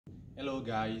Hello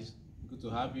guys, good to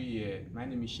have you here. My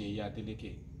name is Sheyi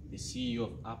Adeleke, the CEO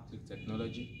of Applic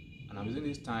Technology, and I'm using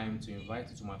this time to invite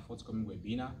you to my forthcoming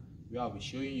webinar where I'll be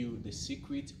showing you the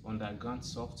secret underground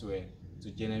software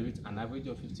to generate an average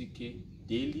of 50k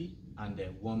daily and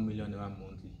 1 million naira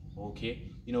monthly.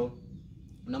 Okay,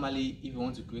 normally if you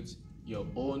want to create your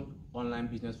own online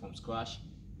business from scratch,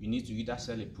 you need to either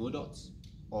sell a product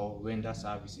or render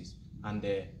services, and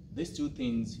these two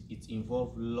things, it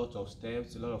involves a lot of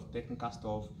steps, a lot of technical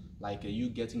stuff, like you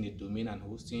getting a domain and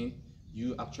hosting,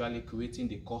 you actually creating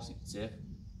the course itself,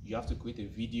 you have to create a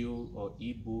video or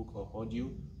ebook or audio.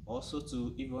 Also,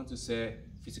 if you want to sell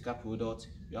physical product,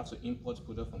 you have to import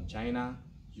product from China,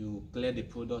 you clear the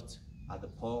product at the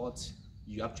port,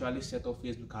 you actually set up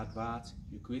Facebook advert,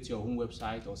 you create your own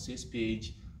website or sales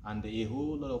page, and a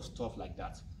whole lot of stuff like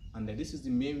that. And this is the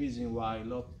main reason why a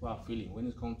lot of people are failing when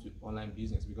it comes to online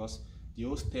business, because the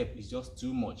whole step is just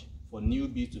too much for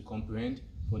newbies to comprehend,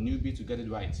 for newbies to get it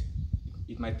right.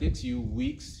 It might take you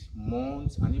weeks,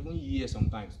 months, and even years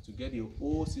sometimes to get the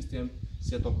whole system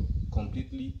set up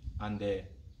completely and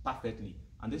perfectly.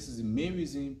 And this is the main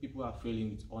reason people are failing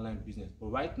with online business. But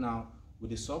right now, with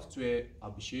the software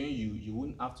I'll be showing you, you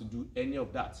won't have to do any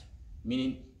of that.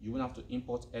 Meaning, you won't have to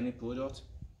import any product.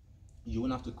 You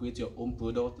won't have to create your own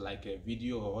product like a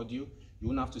video or audio. You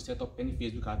won't have to set up any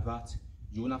Facebook advert.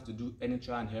 You won't have to do any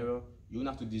trial and error. You won't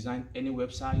have to design any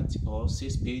website or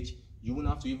sales page. You won't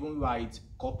have to even write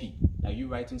copy, like you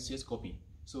writing sales copy.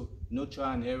 So no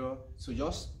trial and error. So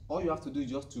just all you have to do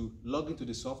is just to log into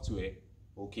the software,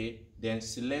 okay? Then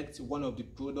select one of the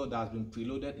product that has been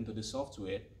preloaded into the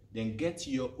software. Then get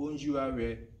your own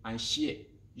URL and share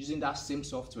using that same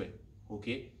software,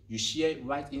 okay? You share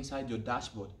right inside your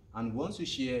dashboard, and once you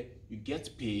share, you get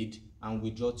paid and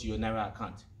withdraw to your Naira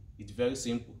account. It's very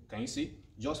simple. Can you see?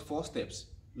 Just 4 steps.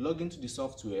 Log into the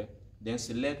software, then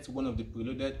select one of the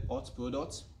preloaded hot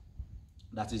products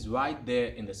that is right there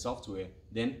in the software.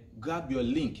 Then grab your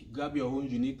link, grab your own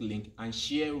unique link and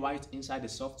share right inside the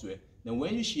software. Then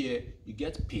when you share, you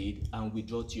get paid and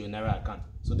withdraw to your Naira account.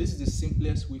 So this is the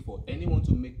simplest way for anyone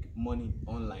to make money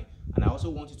online. And I also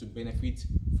want you to benefit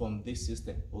from this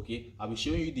system, okay? I'll be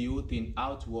showing you the whole thing,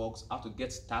 how it works, how to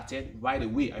get started right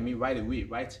away.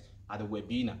 Right at the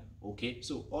webinar, okay?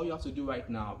 So all you have to do right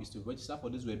now is to register for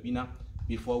this webinar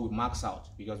before we max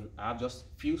out, because I have just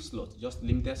few slots, just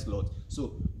limited slots.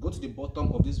 So go to the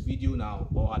bottom of this video now,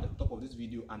 or at the top of this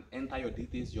video, and enter your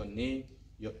details, your name,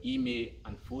 your email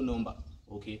and phone number,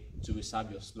 okay, to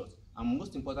reserve your slot. And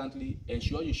most importantly,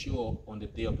 ensure you show up on the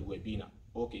day of the webinar.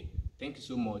 Okay, thank you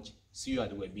so much. See you at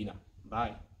the webinar.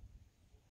 Bye.